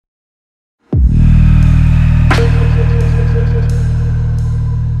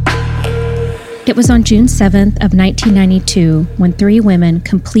It was on June 7th of 1992 when 3 women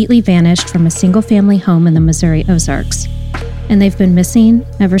completely vanished from a single-family home in the Missouri Ozarks, and they've been missing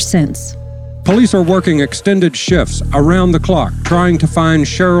ever since. Police are working extended shifts around the clock trying to find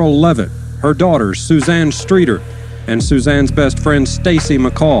Cheryl Levitt, her daughter Suzanne Streeter, and Suzanne's best friend Stacy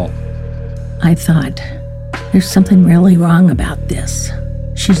McCall. I thought, there's something really wrong about this.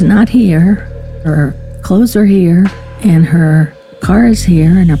 She's not here, her clothes are here, and her car is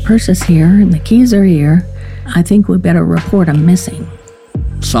here, and her purse is here, and the keys are here. I think we better report them missing.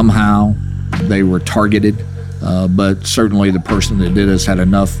 Somehow they were targeted, but certainly the person that did this had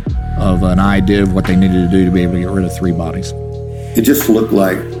enough of an idea of what they needed to do to be able to get rid of 3 bodies. It just looked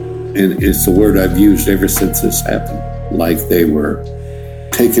like, and it's the word I've used ever since this happened, like they were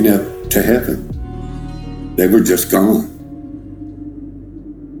taken up to heaven. They were just gone.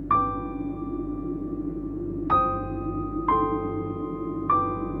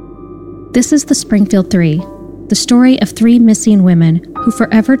 This is the Springfield 3, the story of 3 missing women who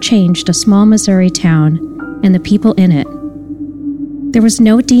forever changed a small Missouri town and the people in it. There was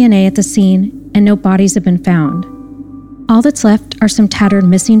no DNA at the scene, and no bodies have been found. All that's left are some tattered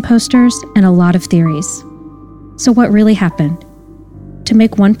missing posters and a lot of theories. So what really happened? To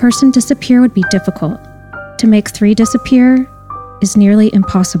make one person disappear would be difficult. To make 3 disappear is nearly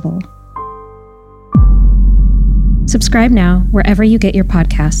impossible. Subscribe now wherever you get your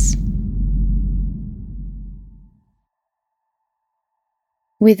podcasts.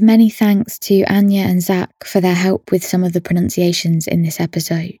 With many thanks to Anya and Zach for their help with some of the pronunciations in this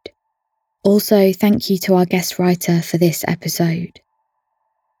episode. Also, thank you to our guest writer for this episode.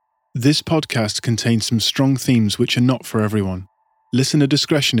 This podcast contains some strong themes which are not for everyone. Listener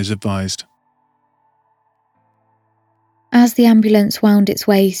discretion is advised. As the ambulance wound its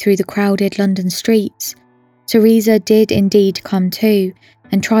way through the crowded London streets, Teresa did indeed come to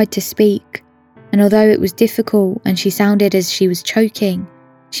and tried to speak, and although it was difficult and she sounded as she was choking,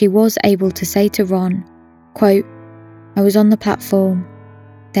 she was able to say to Ron, quote, "I was on the platform,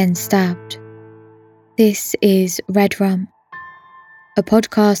 then stabbed." This is Red Rum, a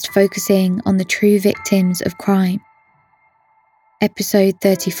podcast focusing on the true victims of crime. Episode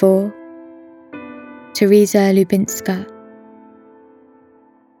 34, Teresa Lubienska.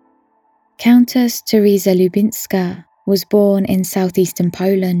 Countess Teresa Lubienska was born in southeastern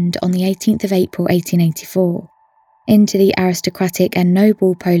Poland on the 18th of April 1884. Into the aristocratic and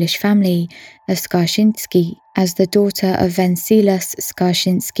noble Polish family of Skarszyński as the daughter of Wenceslas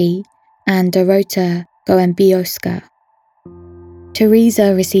Skarszyński and Dorota Gołębiowska.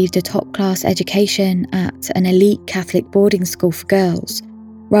 Teresa received a top-class education at an elite Catholic boarding school for girls,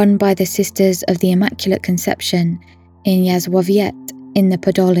 run by the Sisters of the Immaculate Conception in Jasłowiec in the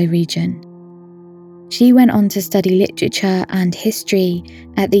Podole region. She went on to study literature and history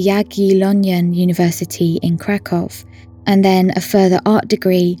at the Jagiellonian University in Krakow, and then a further art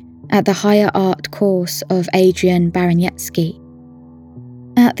degree at the Higher Art course of Adrian Baraniecki.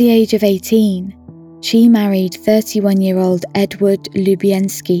 At the age of 18, she married 31-year-old Edward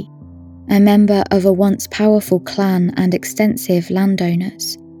Lubienski, a member of a once powerful clan and extensive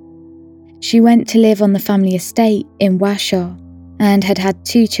landowners. She went to live on the family estate in Warsaw and had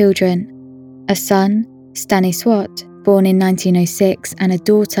 2 children, a son, Stanisław, born in 1906, and a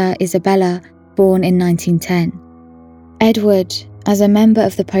daughter, Isabella, born in 1910. Edward, as a member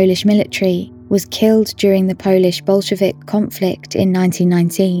of the Polish military, was killed during the Polish Bolshevik conflict in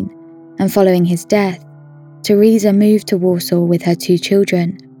 1919, and following his death, Teresa moved to Warsaw with her 2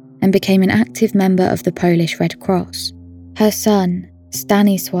 children and became an active member of the Polish Red Cross. Her son,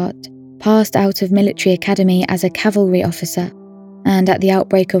 Stanisław, passed out of military academy as a cavalry officer, and at the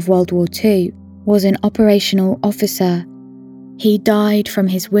outbreak of World War II, was an operational officer. He died from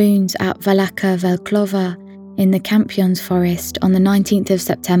his wounds at Walaka Welklowa in the Campions Forest on the 19th of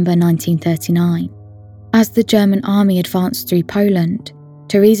September 1939. As the German army advanced through Poland,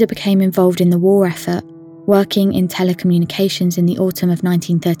 Teresa became involved in the war effort, working in telecommunications in the autumn of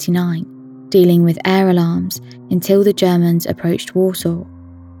 1939, dealing with air alarms until the Germans approached Warsaw.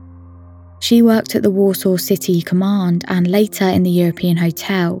 She worked at the Warsaw City Command and later in the European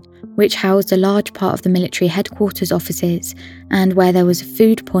Hotel, which housed a large part of the military headquarters offices and where there was a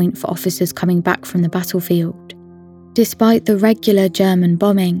food point for officers coming back from the battlefield. Despite the regular German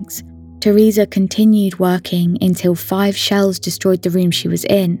bombings, Teresa continued working until 5 shells destroyed the room she was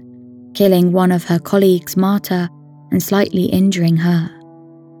in, killing one of her colleagues, Marta, and slightly injuring her.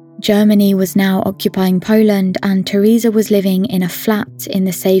 Germany was now occupying Poland, and Teresa was living in a flat in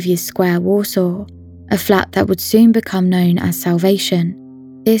the Saviour's Square, Warsaw, a flat that would soon become known as Salvation,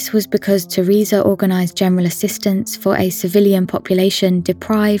 This was because Teresa organised general assistance for a civilian population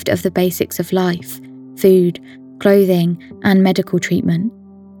deprived of the basics of life, food, clothing, and medical treatment.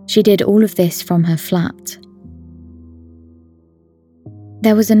 She did all of this from her flat.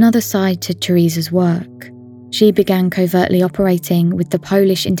 There was another side to Teresa's work. She began covertly operating with the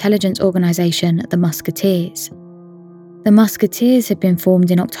Polish intelligence organisation, the Musketeers. The Musketeers had been formed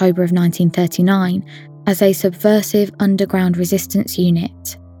in October of 1939 as a subversive underground resistance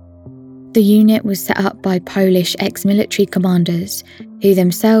unit. The unit was set up by Polish ex-military commanders who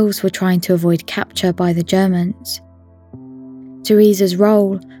themselves were trying to avoid capture by the Germans. Teresa's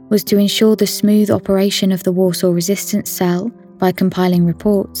role was to ensure the smooth operation of the Warsaw Resistance Cell by compiling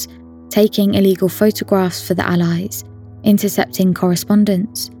reports, taking illegal photographs for the Allies, intercepting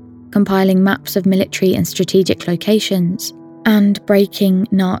correspondence, compiling maps of military and strategic locations, and breaking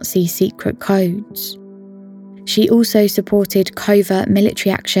Nazi secret codes. She also supported covert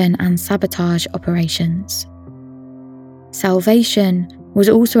military action and sabotage operations. Salvation was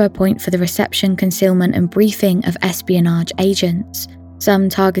also a point for the reception, concealment and briefing of espionage agents, some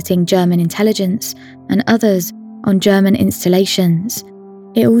targeting German intelligence and others on German installations.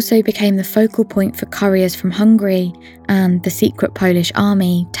 It also became the focal point for couriers from Hungary and the secret Polish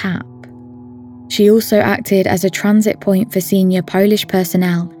army, TAP. She also acted as a transit point for senior Polish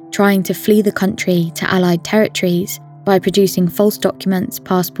personnel trying to flee the country to Allied territories by producing false documents,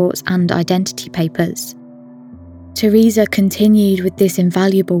 passports, and identity papers. Teresa continued with this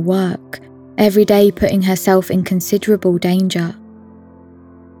invaluable work, every day putting herself in considerable danger.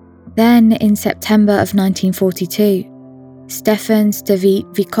 Then, in September of 1942, Stefan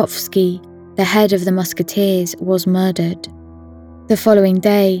Stawit-Wikowski, the head of the Musketeers, was murdered. The following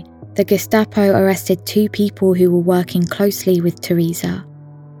day, the Gestapo arrested 2 people who were working closely with Teresa.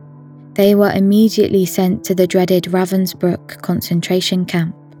 They were immediately sent to the dreaded Ravensbrück concentration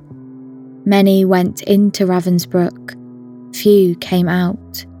camp. Many went into Ravensbrück, few came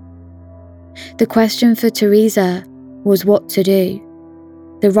out. The question for Teresa was what to do.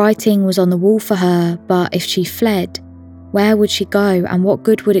 The writing was on the wall for her, but if she fled, where would she go and what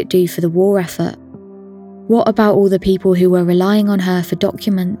good would it do for the war effort? What about all the people who were relying on her for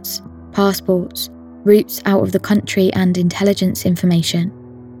documents, passports, routes out of the country and intelligence information?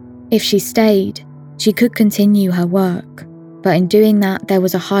 If she stayed, she could continue her work, but in doing that there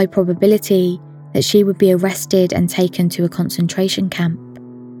was a high probability that she would be arrested and taken to a concentration camp.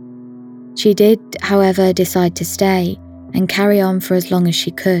 She did, however, decide to stay and carry on for as long as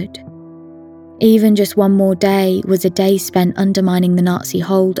she could. Even just one more day was a day spent undermining the Nazi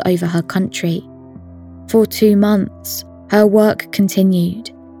hold over her country. For 2 months, her work continued,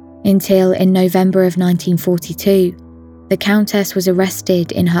 until in November of 1942, the Countess was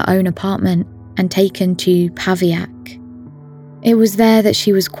arrested in her own apartment and taken to Pawiak. It was there that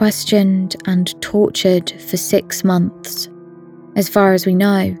she was questioned and tortured for 6 months. As far as we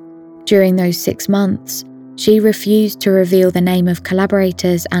know, during those 6 months, she refused to reveal the name of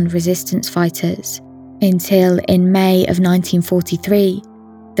collaborators and resistance fighters, until in May of 1943,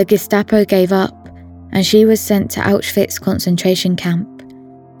 the Gestapo gave up and she was sent to Auschwitz concentration camp,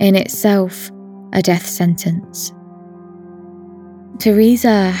 in itself a death sentence.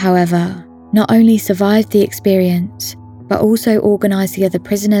 Teresa, however, not only survived the experience, but also organised the other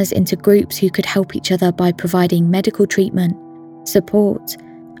prisoners into groups who could help each other by providing medical treatment, support,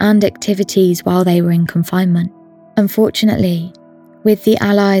 and activities while they were in confinement. Unfortunately, with the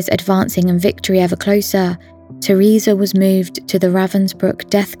Allies advancing and victory ever closer, Teresa was moved to the Ravensbrück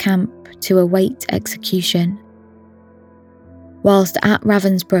death camp to await execution. Whilst at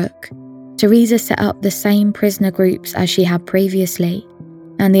Ravensbrück, Teresa set up the same prisoner groups as she had previously,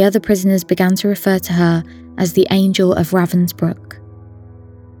 and the other prisoners began to refer to her as the Angel of Ravensbrück.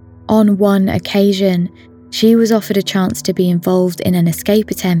 On one occasion, she was offered a chance to be involved in an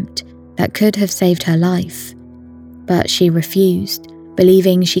escape attempt that could have saved her life, but she refused,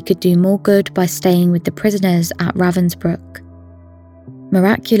 believing she could do more good by staying with the prisoners at Ravensbrück.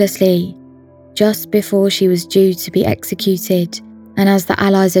 Miraculously, just before she was due to be executed, and as the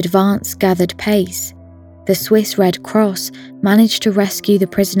Allies' advance gathered pace, the Swiss Red Cross managed to rescue the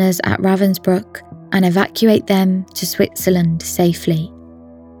prisoners at Ravensbrück and evacuate them to Switzerland safely.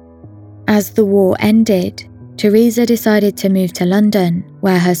 As the war ended, Teresa decided to move to London,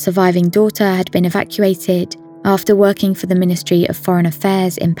 where her surviving daughter had been evacuated after working for the Ministry of Foreign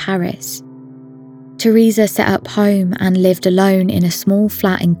Affairs in Paris. Teresa set up home and lived alone in a small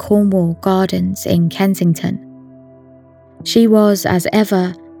flat in Cornwall Gardens in Kensington. She was, as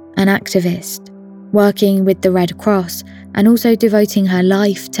ever, an activist, working with the Red Cross and also devoting her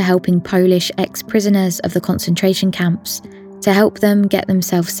life to helping Polish ex-prisoners of the concentration camps to help them get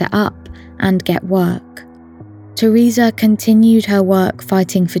themselves set up and get work. Teresa continued her work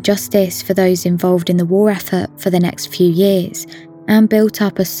fighting for justice for those involved in the war effort for the next few years, and built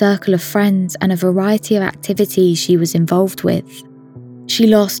up a circle of friends and a variety of activities she was involved with. She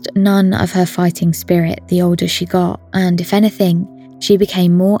lost none of her fighting spirit the older she got, and if anything, she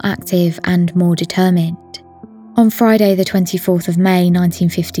became more active and more determined. On Friday the 24th of May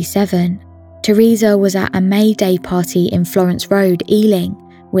 1957, Teresa was at a May Day party in Florence Road, Ealing,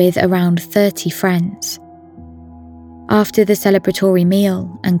 with around 30 friends. After the celebratory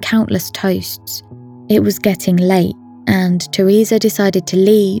meal and countless toasts, it was getting late, and Teresa decided to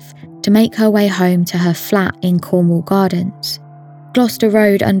leave to make her way home to her flat in Cornwall Gardens. Gloucester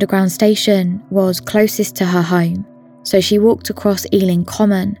Road Underground Station was closest to her home, so she walked across Ealing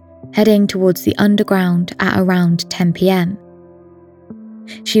Common, heading towards the Underground at around 10 p.m.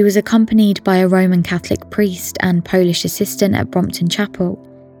 She was accompanied by a Roman Catholic priest and Polish assistant at Brompton Chapel,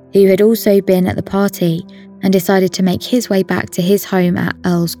 who had also been at the party and decided to make his way back to his home at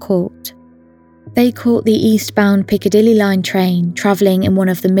Earl's Court. They caught the eastbound Piccadilly line train, travelling in one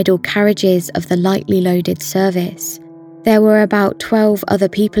of the middle carriages of the lightly loaded service. There were about 12 other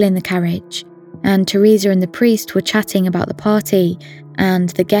people in the carriage, and Teresa and the priest were chatting about the party and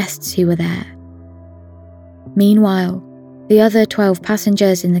the guests who were there. Meanwhile, the other 12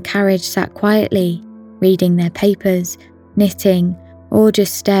 passengers in the carriage sat quietly, reading their papers, knitting, or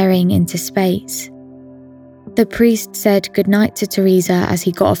just staring into space. The priest said goodnight to Teresa as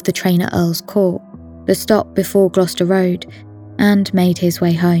he got off the train at Earl's Court, the stop before Gloucester Road, and made his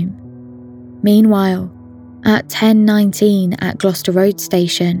way home. Meanwhile, at 10:19 at Gloucester Road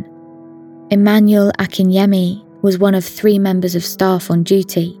Station, Emmanuel Akinyemi was one of 3 members of staff on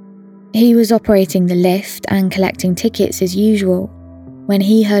duty. He was operating the lift and collecting tickets as usual when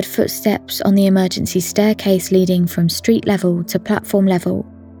he heard footsteps on the emergency staircase leading from street level to platform level.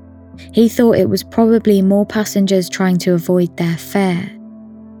 He thought it was probably more passengers trying to avoid their fare.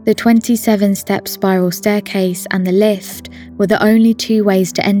 The 27-step spiral staircase and the lift were the only 2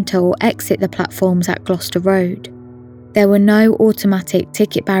 ways to enter or exit the platforms at Gloucester Road. There were no automatic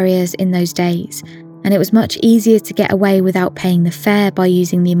ticket barriers in those days, and it was much easier to get away without paying the fare by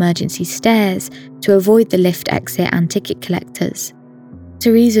using the emergency stairs to avoid the lift exit and ticket collectors.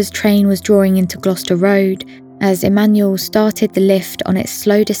 Teresa's train was drawing into Gloucester Road as Emmanuel started the lift on its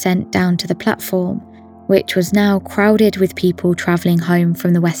slow descent down to the platform, which was now crowded with people travelling home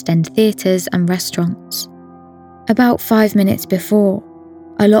from the West End theatres and restaurants. About 5 minutes before,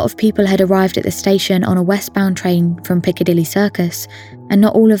 a lot of people had arrived at the station on a westbound train from Piccadilly Circus, and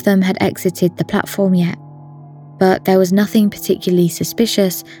not all of them had exited the platform yet. But there was nothing particularly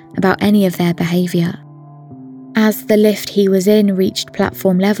suspicious about any of their behaviour. As the lift he was in reached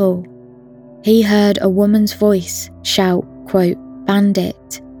platform level, he heard a woman's voice shout, quote,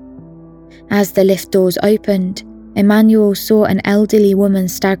 "Bandit." As the lift doors opened, Emmanuel saw an elderly woman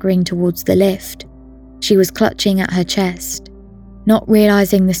staggering towards the lift. She was clutching at her chest. Not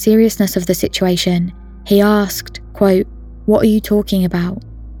realising the seriousness of the situation, he asked, quote, "What are you talking about?"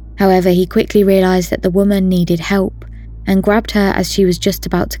 However, he quickly realised that the woman needed help and grabbed her as she was just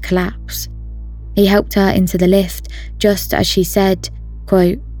about to collapse. He helped her into the lift just as she said,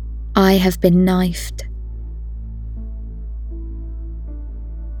 quote, "I have been knifed."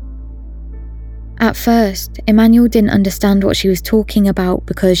 At first, Emmanuel didn't understand what she was talking about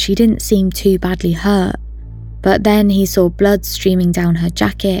because she didn't seem too badly hurt, but then he saw blood streaming down her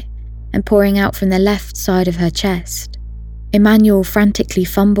jacket and pouring out from the left side of her chest. Emmanuel frantically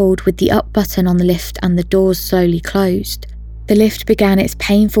fumbled with the up button on the lift and the doors slowly closed. The lift began its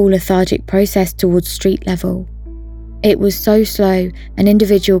painful, lethargic process towards street level. It was so slow, an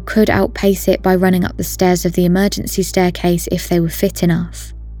individual could outpace it by running up the stairs of the emergency staircase if they were fit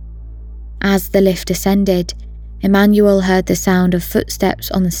enough. As the lift ascended, Emmanuel heard the sound of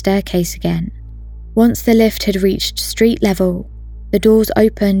footsteps on the staircase again. Once the lift had reached street level, the doors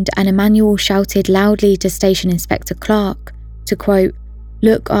opened and Emmanuel shouted loudly to Station Inspector Clark to, quote,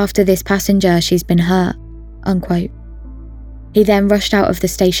 "Look after this passenger, she's been hurt," unquote. He then rushed out of the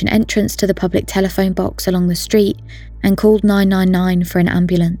station entrance to the public telephone box along the street and called 999 for an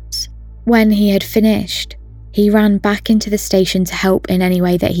ambulance. When he had finished, he ran back into the station to help in any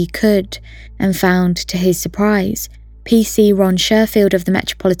way that he could and found, to his surprise, PC Ron Sherfield of the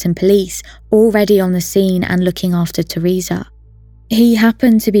Metropolitan Police already on the scene and looking after Teresa. He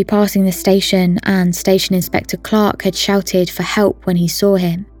happened to be passing the station and Station Inspector Clark had shouted for help when he saw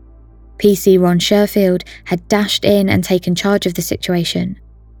him. PC Ron Sherfield had dashed in and taken charge of the situation.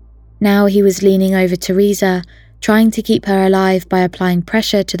 Now he was leaning over Teresa, trying to keep her alive by applying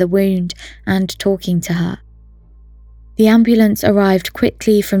pressure to the wound and talking to her. The ambulance arrived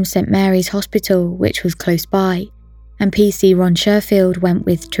quickly from St Mary's Hospital, which was close by, and PC Ron Sherfield went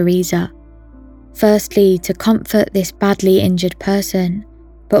with Teresa. Firstly, to comfort this badly injured person,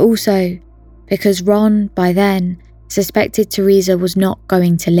 but also because Ron, by then, suspected Teresa was not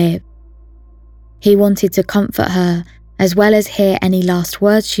going to live. He wanted to comfort her, as well as hear any last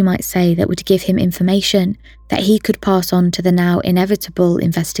words she might say that would give him information that he could pass on to the now inevitable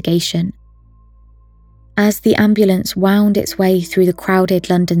investigation. As the ambulance wound its way through the crowded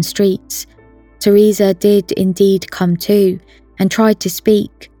London streets, Teresa did indeed come to and tried to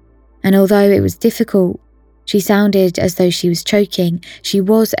speak, and although it was difficult, she sounded as though she was choking, she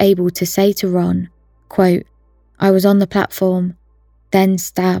was able to say to Ron, quote, "I was on the platform, then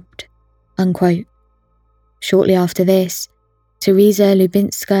stabbed," unquote. Shortly after this, Teresa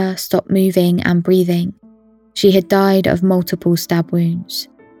Lubienska stopped moving and breathing. She had died of multiple stab wounds.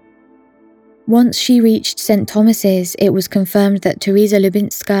 Once she reached St Thomas's, it was confirmed that Teresa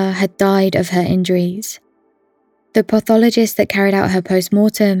Lubienska had died of her injuries. The pathologist that carried out her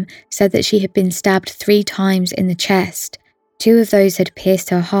post-mortem said that she had been stabbed 3 times in the chest. 2 of those had pierced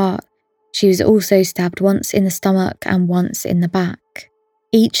her heart. She was also stabbed once in the stomach and once in the back.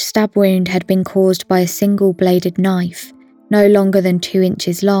 Each stab wound had been caused by a single-bladed knife, no longer than 2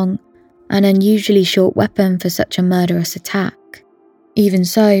 inches long, an unusually short weapon for such a murderous attack. Even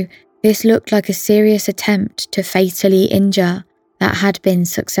so, this looked like a serious attempt to fatally injure that had been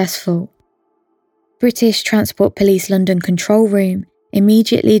successful. British Transport Police London Control Room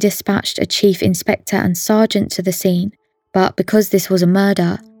immediately dispatched a chief inspector and sergeant to the scene, but because this was a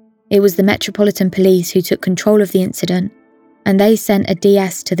murder, it was the Metropolitan Police who took control of the incident, and they sent a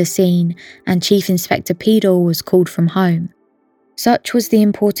DS to the scene, and Chief Inspector Pedal was called from home. Such was the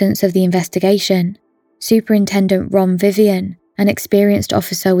importance of the investigation. Superintendent Ron Vivian, an experienced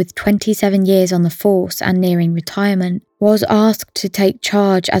officer with 27 years on the force and nearing retirement, was asked to take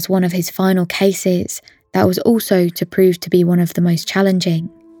charge as one of his final cases that was also to prove to be one of the most challenging.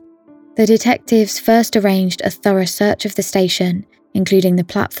 The detectives first arranged a thorough search of the station, including the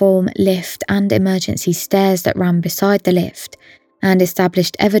platform, lift and emergency stairs that ran beside the lift, and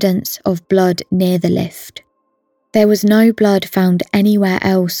established evidence of blood near the lift. There was no blood found anywhere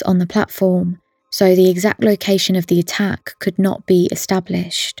else on the platform, so the exact location of the attack could not be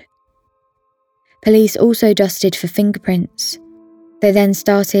established. Police also dusted for fingerprints. They then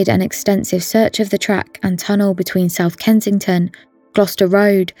started an extensive search of the track and tunnel between South Kensington, Gloucester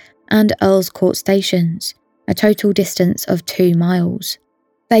Road and Earls Court stations, a total distance of 2 miles.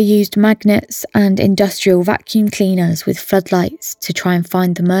 They used magnets and industrial vacuum cleaners with floodlights to try and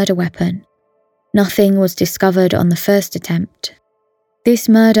find the murder weapon. Nothing was discovered on the first attempt. This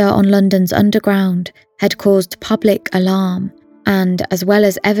murder on London's Underground had caused public alarm, and as well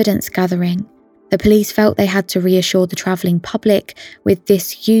as evidence gathering, the police felt they had to reassure the travelling public with this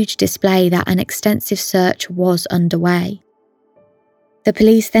huge display that an extensive search was underway. The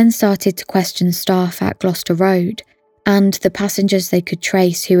police then started to question staff at Gloucester Road and the passengers they could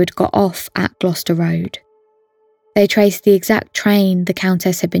trace who had got off at Gloucester Road. They traced the exact train the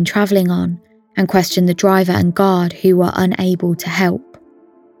Countess had been travelling on and questioned the driver and guard who were unable to help.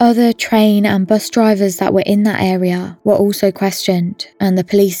 Other train and bus drivers that were in that area were also questioned, and the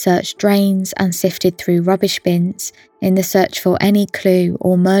police searched drains and sifted through rubbish bins in the search for any clue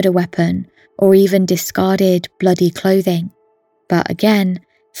or murder weapon or even discarded bloody clothing, but again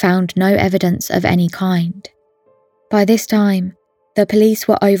found no evidence of any kind. By this time, the police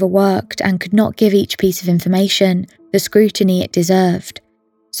were overworked and could not give each piece of information the scrutiny it deserved,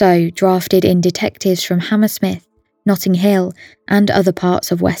 so drafted in detectives from Hammersmith, Notting Hill and other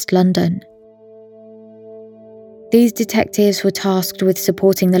parts of West London. These detectives were tasked with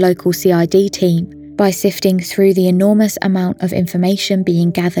supporting the local CID team by sifting through the enormous amount of information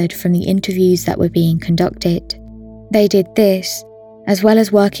being gathered from the interviews that were being conducted. They did this, as well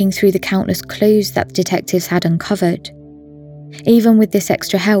as working through the countless clues that the detectives had uncovered. Even with this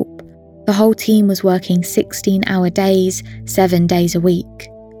extra help, the whole team was working 16-hour days, 7 days a week.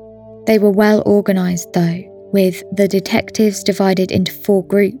 They were well organised though, with the detectives divided into 4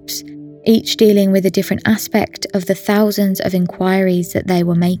 groups, each dealing with a different aspect of the thousands of inquiries that they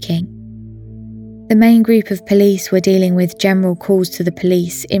were making. The main group of police were dealing with general calls to the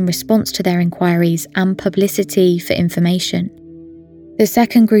police in response to their inquiries and publicity for information. The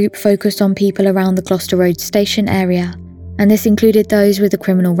second group focused on people around the Gloucester Road station area, and this included those with a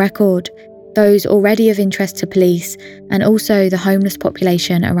criminal record, those already of interest to police, and also the homeless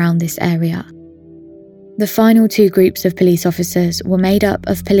population around this area. The final 2 groups of police officers were made up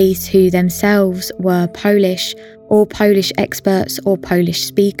of police who themselves were Polish or Polish experts or Polish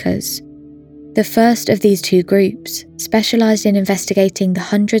speakers. The first of these two groups specialised in investigating the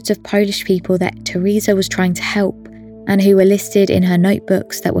hundreds of Polish people that Teresa was trying to help and who were listed in her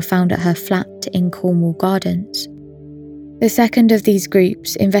notebooks that were found at her flat in Cornwall Gardens. The second of these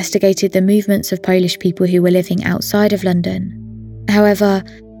groups investigated the movements of Polish people who were living outside of London. However,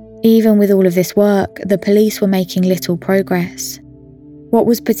 even with all of this work, the police were making little progress. What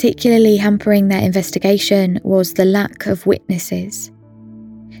was particularly hampering their investigation was the lack of witnesses.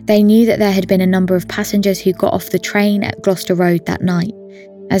 They knew that there had been a number of passengers who got off the train at Gloucester Road that night,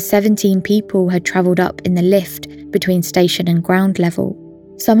 as 17 people had travelled up in the lift between station and ground level.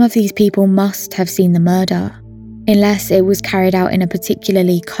 Some of these people must have seen the murder, unless it was carried out in a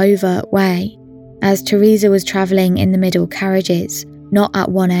particularly covert way, as Teresa was travelling in the middle carriages, not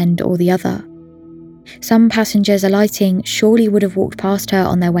at one end or the other. Some passengers alighting surely would have walked past her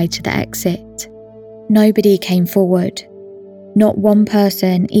on their way to the exit. Nobody came forward. Not one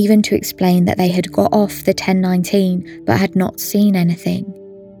person even to explain that they had got off the 10:19 but had not seen anything.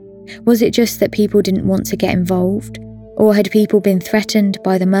 Was it just that people didn't want to get involved? Or had people been threatened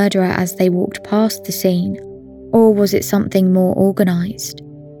by the murderer as they walked past the scene? Or was it something more organised?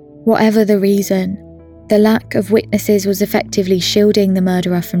 Whatever the reason, the lack of witnesses was effectively shielding the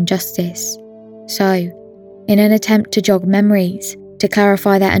murderer from justice. So, in an attempt to jog memories, to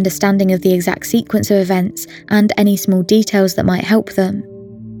clarify their understanding of the exact sequence of events and any small details that might help them,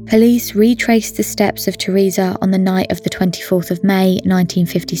 police retraced the steps of Teresa on the night of the 24th of May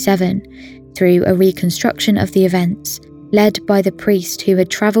 1957 through a reconstruction of the events, led by the priest who had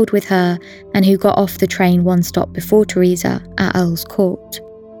travelled with her and who got off the train one stop before Teresa at Earl's Court.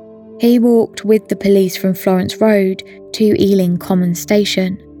 He walked with the police from Florence Road to Ealing Common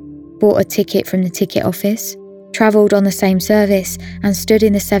Station, bought a ticket from the ticket office, travelled on the same service and stood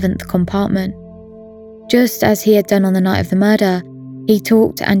in the 7th compartment. Just as he had done on the night of the murder, he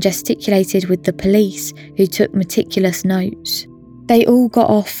talked and gesticulated with the police, who took meticulous notes. They all got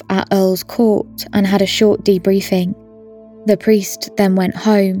off at Earl's Court and had a short debriefing. The priest then went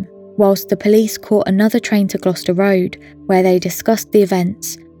home, whilst the police caught another train to Gloucester Road, where they discussed the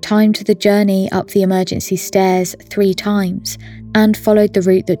events, timed the journey up the emergency stairs 3 times, and followed the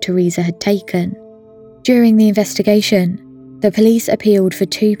route that Teresa had taken. During the investigation, the police appealed for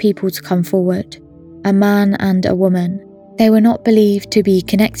 2 people to come forward, a man and a woman. They were not believed to be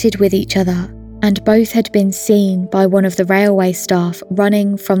connected with each other, and both had been seen by one of the railway staff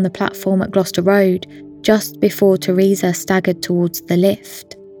running from the platform at Gloucester Road just before Teresa staggered towards the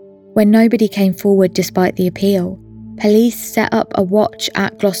lift. When nobody came forward despite the appeal, police set up a watch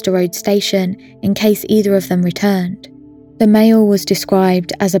at Gloucester Road station in case either of them returned. The male was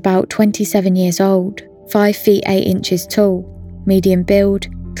described as about 27 years old, 5 feet 8 inches tall, medium build,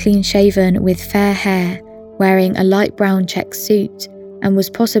 clean-shaven with fair hair, wearing a light brown check suit, and was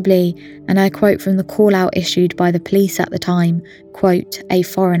possibly, and I quote from the call-out issued by the police at the time, quote, a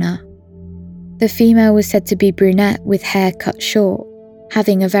foreigner. The female was said to be brunette with hair cut short,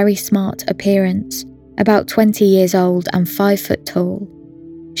 having a very smart appearance, about 20 years old and 5 foot tall.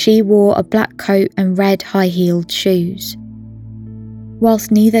 She wore a black coat and red high-heeled shoes.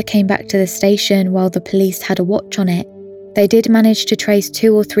 Whilst neither came back to the station while the police had a watch on it, they did manage to trace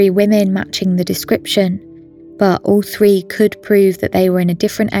 2 or 3 women matching the description, but all 3 could prove that they were in a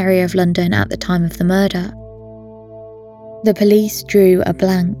different area of London at the time of the murder. The police drew a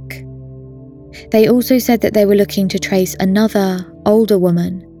blank. They also said that they were looking to trace another, older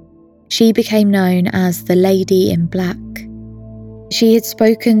woman. She became known as the Lady in Black. She had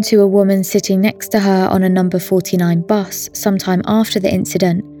spoken to a woman sitting next to her on a number 49 bus sometime after the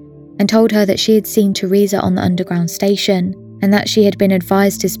incident and told her that she had seen Teresa on the underground station and that she had been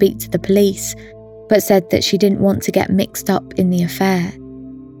advised to speak to the police, but said that she didn't want to get mixed up in the affair.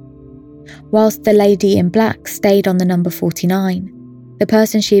 Whilst the Lady in Black stayed on the number 49, the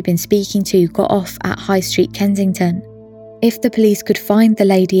person she had been speaking to got off at High Street, Kensington. If the police could find the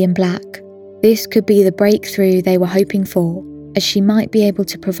Lady in Black, this could be the breakthrough they were hoping for, as she might be able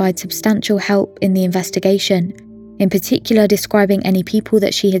to provide substantial help in the investigation, in particular describing any people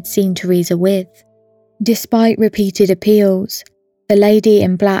that she had seen Teresa with. Despite repeated appeals, the Lady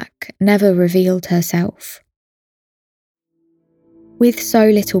in Black never revealed herself. With so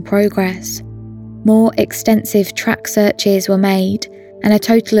little progress, more extensive track searches were made and a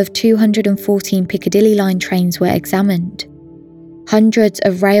total of 214 Piccadilly line trains were examined. Hundreds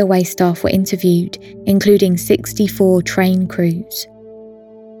of railway staff were interviewed, including 64 train crews.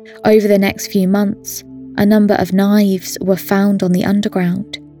 Over the next few months, a number of knives were found on the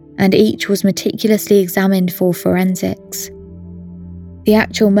underground, and each was meticulously examined for forensics. The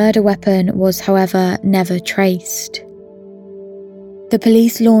actual murder weapon was, however, never traced. The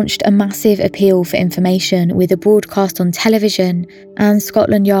police launched a massive appeal for information with a broadcast on television and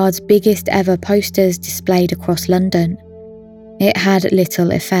Scotland Yard's biggest ever posters displayed across London. It had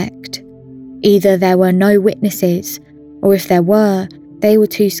little effect. Either there were no witnesses, or if there were, they were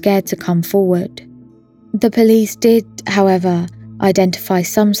too scared to come forward. The police did, however, identify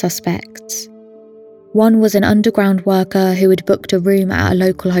some suspects. One was an underground worker who had booked a room at a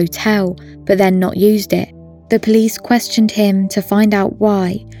local hotel but then not used it. The police questioned him to find out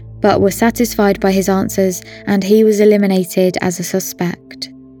why, but were satisfied by his answers and he was eliminated as a suspect.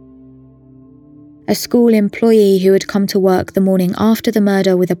 A school employee who had come to work the morning after the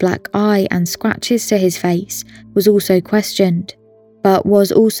murder with a black eye and scratches to his face was also questioned, but was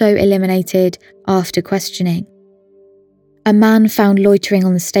also eliminated after questioning. A man found loitering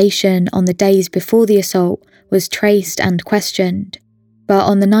on the station on the days before the assault was traced and questioned, but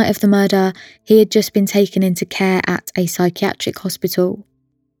on the night of the murder, he had just been taken into care at a psychiatric hospital.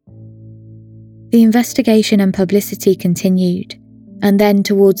 The investigation and publicity continued, and then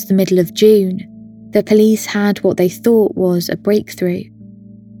towards the middle of June, the police had what they thought was a breakthrough.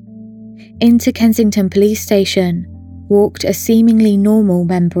 Into Kensington Police Station walked a seemingly normal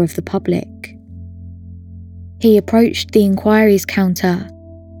member of the public. He approached the inquiries counter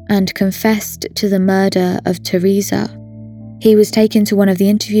and confessed to the murder of Teresa. He was taken to one of the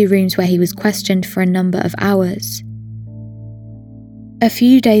interview rooms where he was questioned for a number of hours. A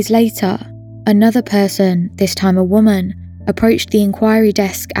few days later, another person, this time a woman, approached the inquiry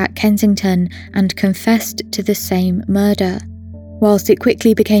desk at Kensington and confessed to the same murder. Whilst it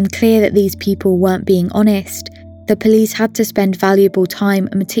quickly became clear that these people weren't being honest, the police had to spend valuable time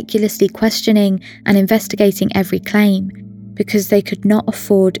meticulously questioning and investigating every claim, because they could not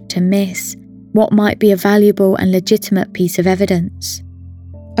afford to miss what might be a valuable and legitimate piece of evidence.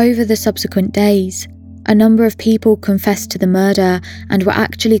 Over the subsequent days, a number of people confessed to the murder and were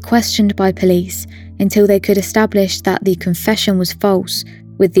actually questioned by police until they could establish that the confession was false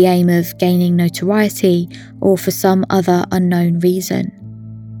with the aim of gaining notoriety or for some other unknown reason.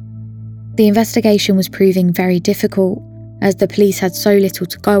 The investigation was proving very difficult as the police had so little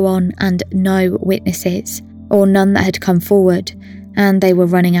to go on and no witnesses, or none that had come forward, and they were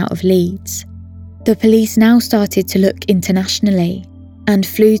running out of leads. The police now started to look internationally and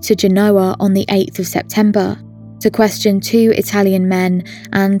flew to Genoa on the 8th of September to question 2 Italian men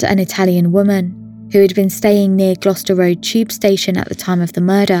and an Italian woman who had been staying near Gloucester Road tube station at the time of the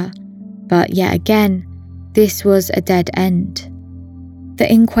murder, but yet again, this was a dead end. The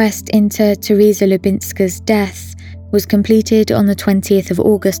inquest into Teresa Lubienska's death was completed on the 20th of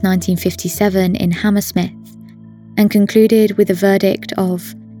August 1957 in Hammersmith and concluded with a verdict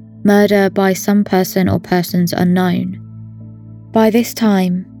of murder by some person or persons unknown. By this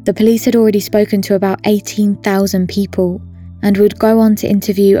time, the police had already spoken to about 18,000 people and would go on to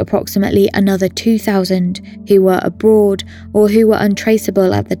interview approximately another 2,000 who were abroad or who were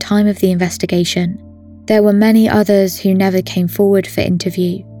untraceable at the time of the investigation. There were many others who never came forward for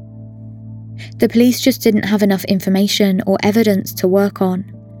interview. The police just didn't have enough information or evidence to work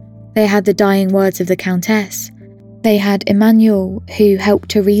on. They had the dying words of the Countess. They had Emmanuel, who helped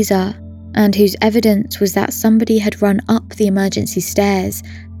Teresa, and whose evidence was that somebody had run up the emergency stairs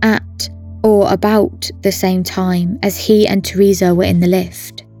at or about the same time as he and Teresa were in the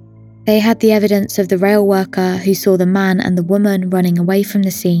lift. They had the evidence of the rail worker who saw the man and the woman running away from the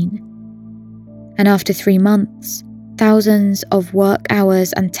scene. And after 3 months, thousands of work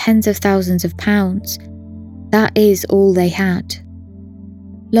hours and tens of thousands of pounds, that is all they had.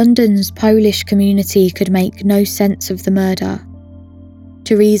 London's Polish community could make no sense of the murder.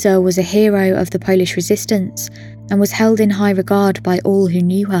 Teresa was a hero of the Polish resistance and was held in high regard by all who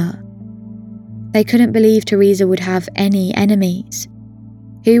knew her. They couldn't believe Teresa would have any enemies.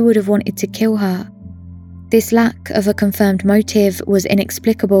 Who would have wanted to kill her? This lack of a confirmed motive was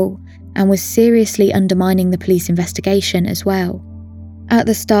inexplicable and was seriously undermining the police investigation as well. At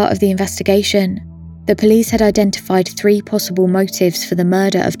the start of the investigation, the police had identified 3 possible motives for the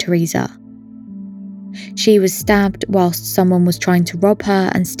murder of Teresa. She was stabbed whilst someone was trying to rob her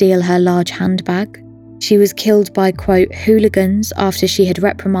and steal her large handbag. She was killed by, quote, hooligans after she had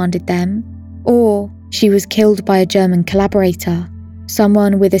reprimanded them. Or she was killed by a German collaborator,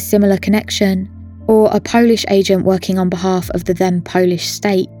 someone with a similar connection, or a Polish agent working on behalf of the then Polish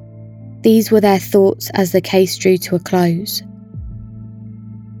state. These were their thoughts as the case drew to a close.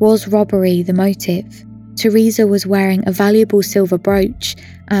 Was robbery the motive? Teresa was wearing a valuable silver brooch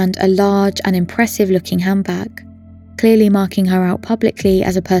and a large and impressive-looking handbag, clearly marking her out publicly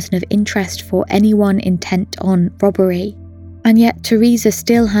as a person of interest for anyone intent on robbery. And yet Teresa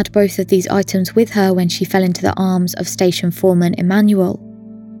still had both of these items with her when she fell into the arms of station foreman Emmanuel.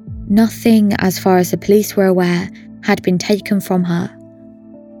 Nothing, as far as the police were aware, had been taken from her.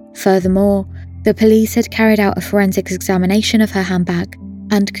 Furthermore, the police had carried out a forensic examination of her handbag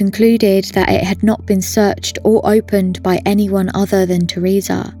and concluded that it had not been searched or opened by anyone other than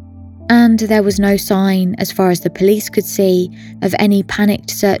Teresa. And there was no sign, as far as the police could see, of any panicked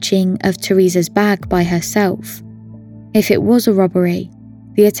searching of Teresa's bag by herself. If it was a robbery,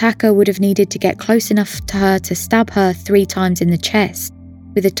 the attacker would have needed to get close enough to her to stab her 3 times in the chest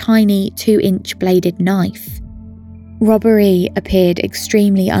with a tiny 2-inch bladed knife. Robbery appeared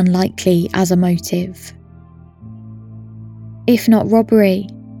extremely unlikely as a motive. If not robbery,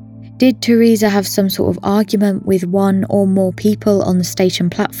 did Teresa have some sort of argument with one or more people on the station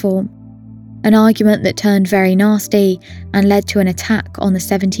platform? An argument that turned very nasty and led to an attack on the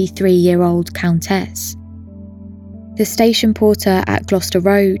 73-year-old Countess. The station porter at Gloucester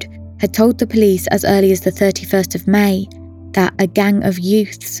Road had told the police as early as the 31st of May that a gang of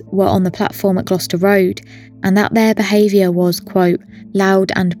youths were on the platform at Gloucester Road and that their behaviour was, quote,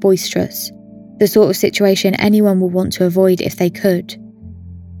 loud and boisterous, the sort of situation anyone would want to avoid if they could.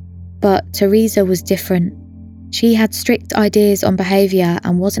 But Teresa was different. She had strict ideas on behaviour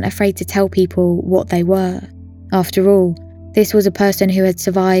and wasn't afraid to tell people what they were. After all, this was a person who had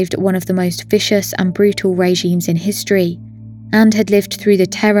survived one of the most vicious and brutal regimes in history and had lived through the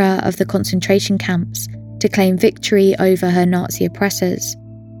terror of the concentration camps to claim victory over her Nazi oppressors.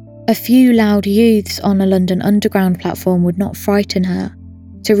 A few loud youths on a London Underground platform would not frighten her.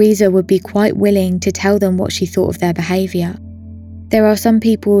 Teresa would be quite willing to tell them what she thought of their behaviour. There are some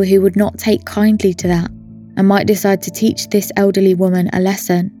people who would not take kindly to that and might decide to teach this elderly woman a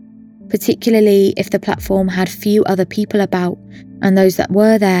lesson, particularly if the platform had few other people about and those that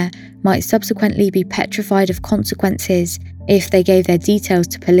were there might subsequently be petrified of consequences if they gave their details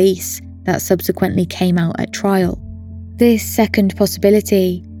to police that subsequently came out at trial. This second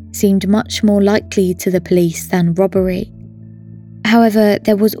possibility seemed much more likely to the police than robbery. However,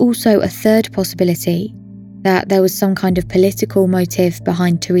 there was also a third possibility, that there was some kind of political motive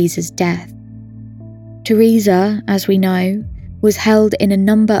behind Teresa's death. Teresa, as we know, was held in a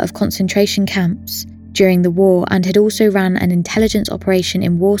number of concentration camps during the war and had also ran an intelligence operation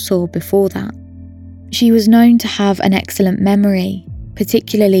in Warsaw before that. She was known to have an excellent memory,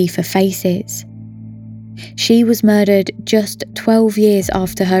 particularly for faces. She was murdered just 12 years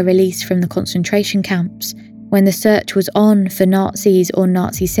after her release from the concentration camps, when the search was on for Nazis or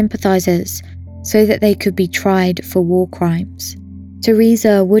Nazi sympathisers so that they could be tried for war crimes.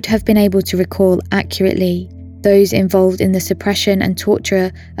 Teresa would have been able to recall accurately those involved in the suppression and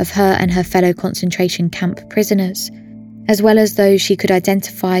torture of her and her fellow concentration camp prisoners, as well as those she could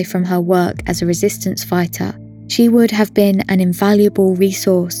identify from her work as a resistance fighter. She would have been an invaluable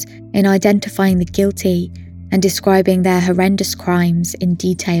resource in identifying the guilty and describing their horrendous crimes in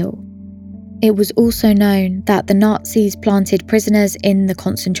detail. It was also known that the Nazis planted prisoners in the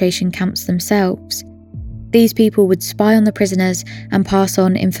concentration camps themselves. These people would spy on the prisoners and pass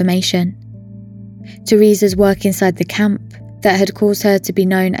on information. Teresa's work inside the camp, that had caused her to be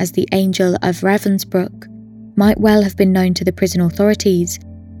known as the Angel of Ravensbrück, might well have been known to the prison authorities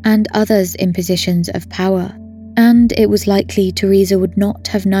and others in positions of power. And it was likely Teresa would not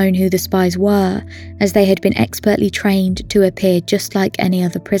have known who the spies were, as they had been expertly trained to appear just like any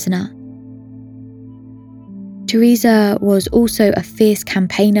other prisoner. Teresa was also a fierce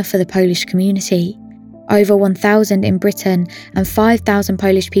campaigner for the Polish community. Over 1,000 in Britain and 5,000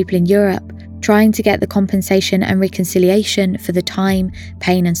 Polish people in Europe, trying to get the compensation and reconciliation for the time,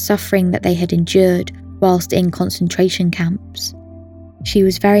 pain and suffering that they had endured whilst in concentration camps. She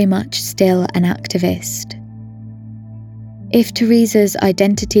was very much still an activist. If Teresa's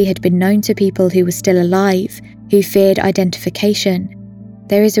identity had been known to people who were still alive, who feared identification,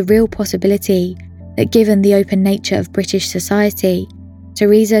 there is a real possibility that given the open nature of British society,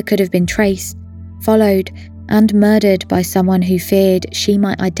 Teresa could have been traced, followed and murdered by someone who feared she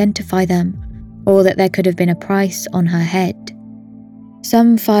might identify them, or that there could have been a price on her head.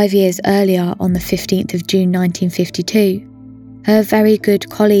 Some 5 years earlier, on the 15th of June 1952, her very good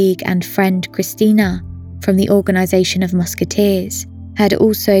colleague and friend Christina, from the Organisation of Musketeers, had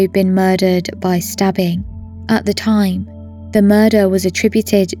also been murdered by stabbing. At the time, the murder was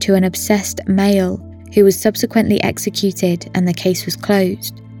attributed to an obsessed male who was subsequently executed and the case was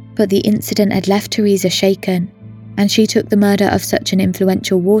closed. But the incident had left Teresa shaken, and she took the murder of such an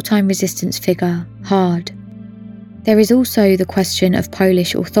influential wartime resistance figure hard. There is also the question of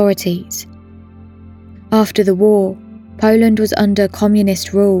Polish authorities. After the war, Poland was under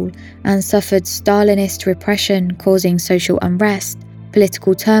communist rule and suffered Stalinist repression, causing social unrest,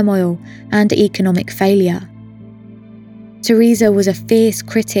 political turmoil, and economic failure. Teresa was a fierce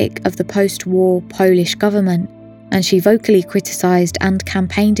critic of the post-war Polish government, and she vocally criticised and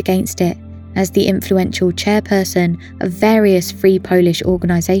campaigned against it as the influential chairperson of various Free Polish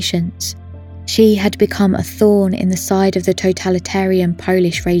organisations. She had become a thorn in the side of the totalitarian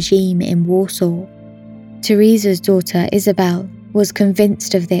Polish regime in Warsaw. Teresa's daughter Isabel was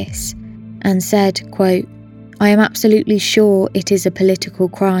convinced of this and said, quote, "I am absolutely sure it is a political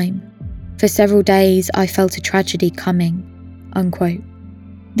crime. For several days I felt a tragedy coming," unquote.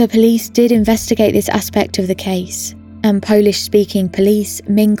 The police did investigate this aspect of the case, and Polish-speaking police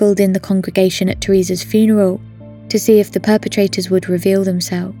mingled in the congregation at Teresa's funeral to see if the perpetrators would reveal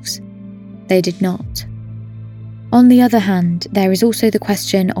themselves. They did not. On the other hand, there is also the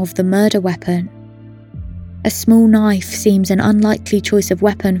question of the murder weapon. A small knife seems an unlikely choice of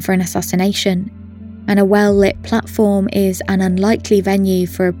weapon for an assassination, and a well-lit platform is an unlikely venue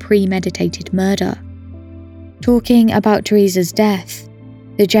for a premeditated murder. Talking about Teresa's death,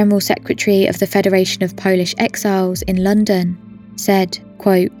 the General Secretary of the Federation of Polish Exiles in London said,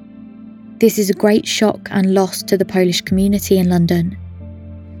 quote, "This is a great shock and loss to the Polish community in London.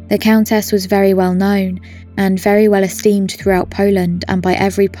 The Countess was very well known and very well esteemed throughout Poland and by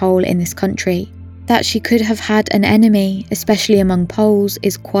every Pole in this country. That she could have had an enemy, especially among Poles,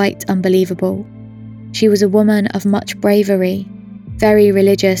 is quite unbelievable. She was a woman of much bravery, very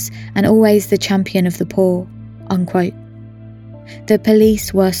religious and always the champion of the poor," unquote. The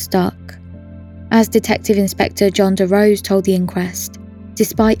police were stuck. As Detective Inspector John DeRose told the inquest,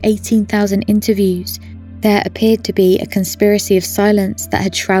 despite 18,000 interviews, there appeared to be a conspiracy of silence that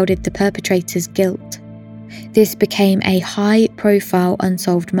had shrouded the perpetrator's guilt. This became a high-profile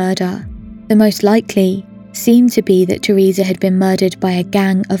unsolved murder. The most likely seemed to be that Teresa had been murdered by a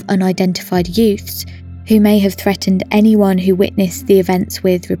gang of unidentified youths who may have threatened anyone who witnessed the events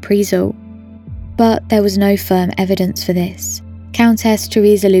with reprisal. But there was no firm evidence for this. Countess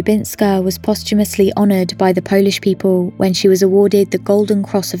Teresa Lubienska was posthumously honoured by the Polish people when she was awarded the Golden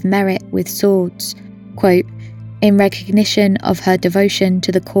Cross of Merit with swords, quote, "in recognition of her devotion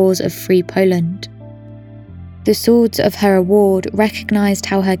to the cause of free Poland." The swords of her award recognised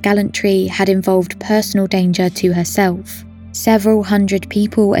how her gallantry had involved personal danger to herself. Several hundred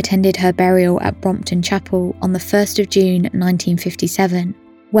people attended her burial at Brompton Chapel on the 1st of June 1957,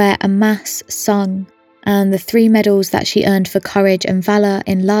 where a mass sung, and the 3 medals that she earned for courage and valour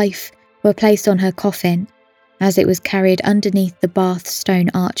in life were placed on her coffin, as it was carried underneath the Bath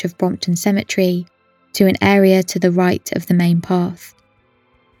stone arch of Brompton Cemetery to an area to the right of the main path.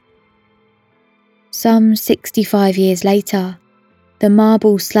 Some 65 years later, the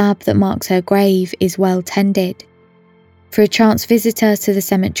marble slab that marks her grave is well tended. For a chance visitor to the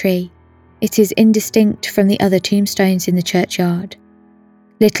cemetery, it is indistinct from the other tombstones in the churchyard.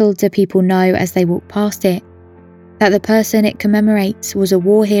 Little do people know as they walk past it, that the person it commemorates was a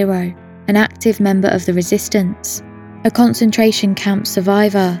war hero, an active member of the resistance, a concentration camp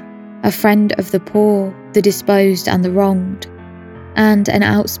survivor, a friend of the poor, the disposed and the wronged, and an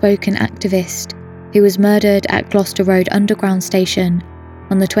outspoken activist who was murdered at Gloucester Road Underground Station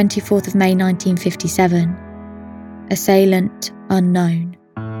on the 24th of May 1957. Assailant unknown.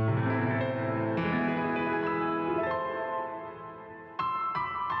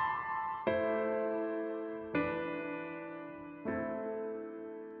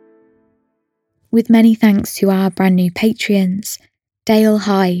 With many thanks to our brand new Patreons, Dale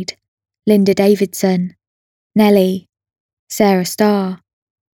Hyde, Linda Davidson, Nellie, Sarah Starr,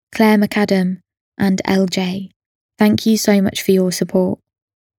 Claire McAdam, and LJ. Thank you so much for your support.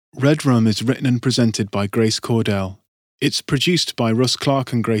 Red Rum is written and presented by Grace Cordell. It's produced by Russ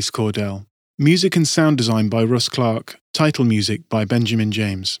Clark and Grace Cordell. Music and sound design by Russ Clark. Title music by Benjamin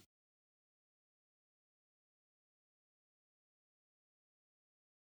James.